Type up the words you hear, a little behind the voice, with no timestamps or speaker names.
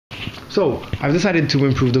So I've decided to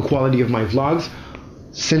improve the quality of my vlogs.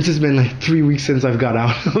 Since it's been like 3 weeks since I've got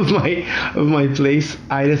out of my place,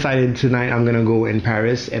 I decided tonight I'm gonna go in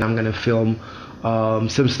Paris and I'm gonna film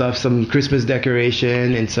some stuff, some Christmas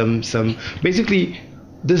decoration, and some basically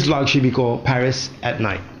this vlog should be called Paris at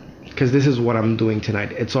night, because this is what I'm doing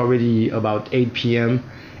tonight. It's already about 8 p.m.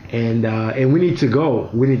 and we need to go.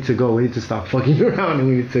 We need to stop fucking around and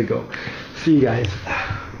we need to go. See you guys.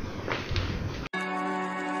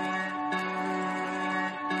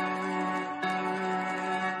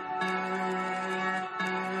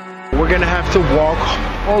 We're gonna have to walk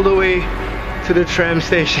all the way to the tram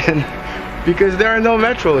station because there are no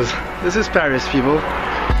metros. This is Paris, people.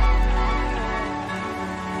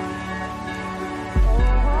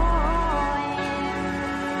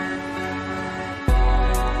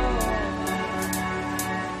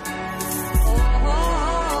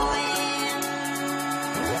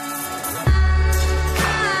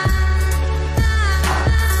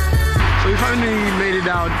 So we finally made it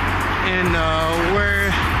out, and we're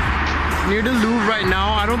near the Louvre right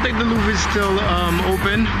now. I don't think the Louvre is still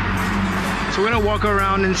open. So we're gonna walk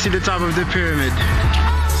around and see the top of the pyramid.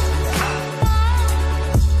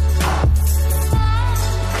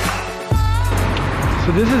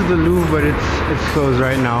 So this is the Louvre, but it's closed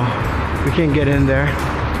right now. We can't get in there.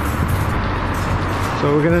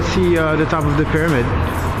 So we're gonna see the top of the pyramid.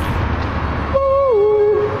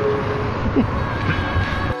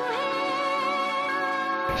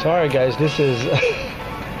 Sorry guys, this is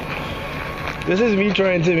this is me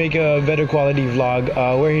trying to make a better quality vlog.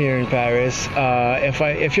 We're here in Paris.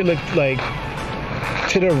 If you look like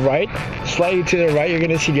to the right, slightly to the right, you're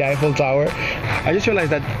gonna see the Eiffel Tower. I just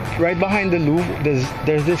realized that right behind the Louvre,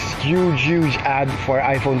 there's this huge ad for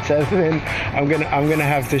iPhone 7. I'm gonna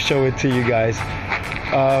have to show it to you guys.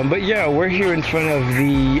 But yeah, we're here in front of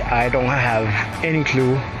the, I don't have any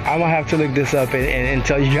clue. I'm gonna have to look this up and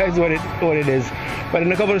tell you guys what it is. But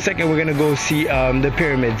in a couple of seconds, we're gonna go see the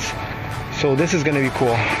pyramids. So this is gonna be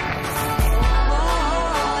cool.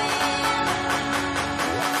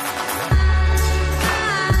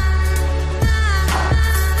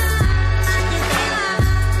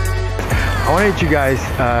 I wanted you guys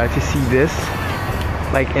to see this.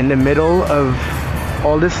 Like in the middle of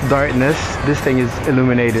all this darkness, this thing is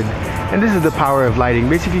illuminated. And this is the power of lighting.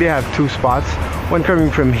 Basically I have two spots, one coming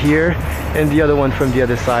from here and the other one from the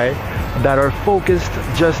other side, that are focused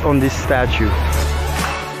just on this statue.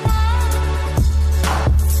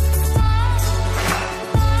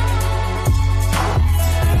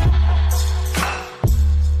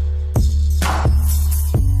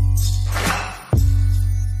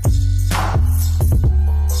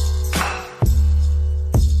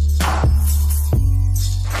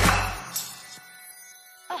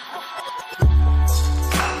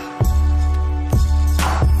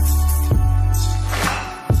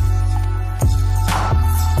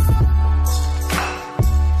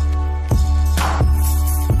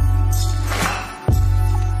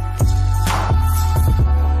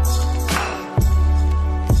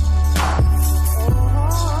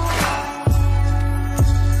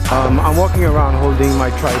 I'm walking around holding my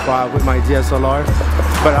tripod with my DSLR,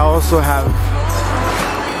 but I also have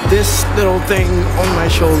this little thing on my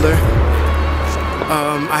shoulder.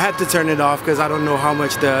 I had to turn it off because I don't know how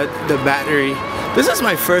much the battery. This is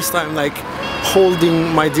my first time like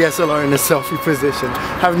holding my DSLR in a selfie position.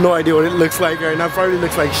 I have no idea what it looks like right now. It probably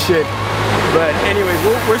looks like shit. But anyways,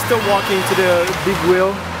 we're still walking to the big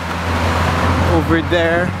wheel over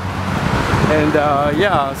there, and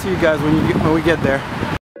yeah, I'll see you guys when we get there.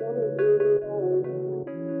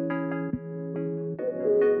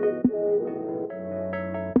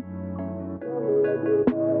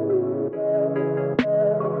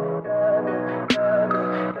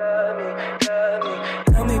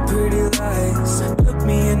 Look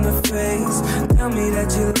me in the face, tell me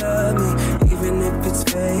that you love me, even if it's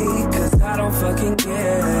fake, cause I don't fucking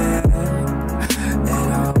care at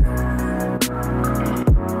all.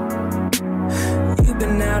 You've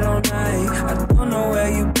been out all night, I don't know where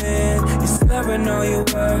you've been, you're slurring all your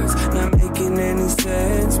words, not making any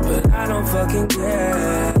sense, but I don't fucking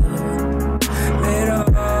care at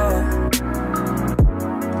all.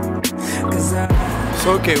 Cause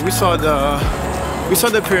So okay, we saw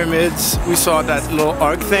the pyramids, we saw that little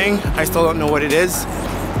arc thing, I still don't know what it is,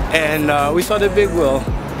 and we saw the big wheel.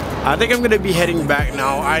 I think I'm gonna be heading back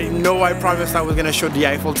now. I know I promised I was gonna show the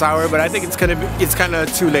Eiffel Tower, but I think it's kind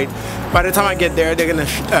of too late. By the time I get there, they're gonna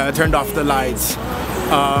turn off the lights.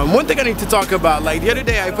 One thing I need to talk about, like the other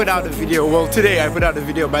day I put out a video, well today I put out a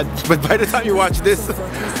video, but by the time you watch this,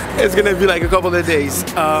 it's gonna be like a couple of days,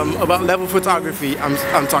 about level photography.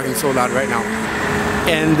 I'm talking so loud right now.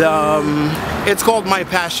 and it's called My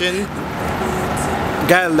Passion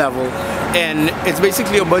Guy Level, and it's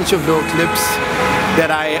basically a bunch of little clips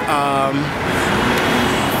that I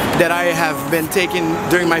have been taking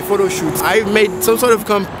during my photo shoots. I've made some sort of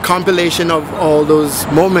compilation of all those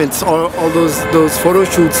moments, or all those photo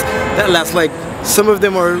shoots that last, like, some of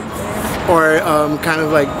them are kind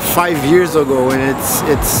of like 5 years ago, and it's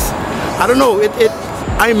I don't know,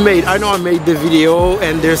 I know I made the video,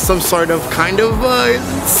 and there's some sort of kind of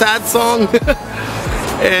sad song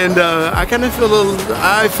and I kind of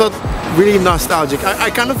I felt really nostalgic. I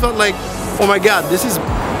kind of felt like, oh my god,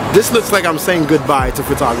 this looks like I'm saying goodbye to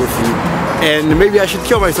photography, and maybe I should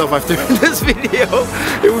kill myself after this video.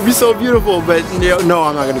 It would be so beautiful, but no,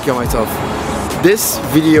 I'm not gonna kill myself. This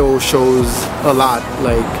video shows a lot,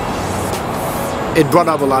 like, it brought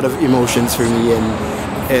up a lot of emotions for me,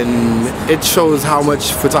 and it shows how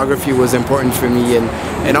much photography was important for me,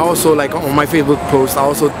 and also, like, on my Facebook post, I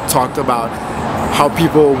also talked about how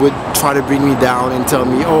people would try to bring me down and tell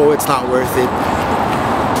me, oh, it's not worth it,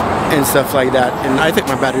 and stuff like that. And I think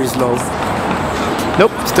my battery's low.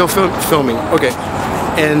 Nope, still filming. Okay.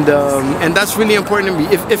 And that's really important to me.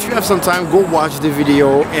 If you have some time, go watch the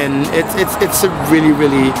video, and it's a really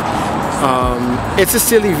it's a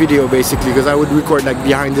silly video, basically, because I would record, like,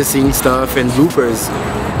 behind the scenes stuff and bloopers,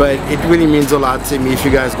 but it really means a lot to me if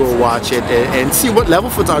you guys go watch it and see what level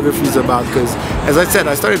photography is about, because, as I said,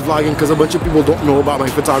 I started vlogging because a bunch of people don't know about my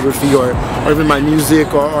photography or even my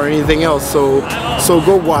music or anything else, so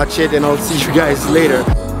go watch it, and I'll see you guys later.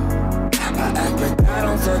 I act like I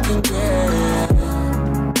don't fucking care.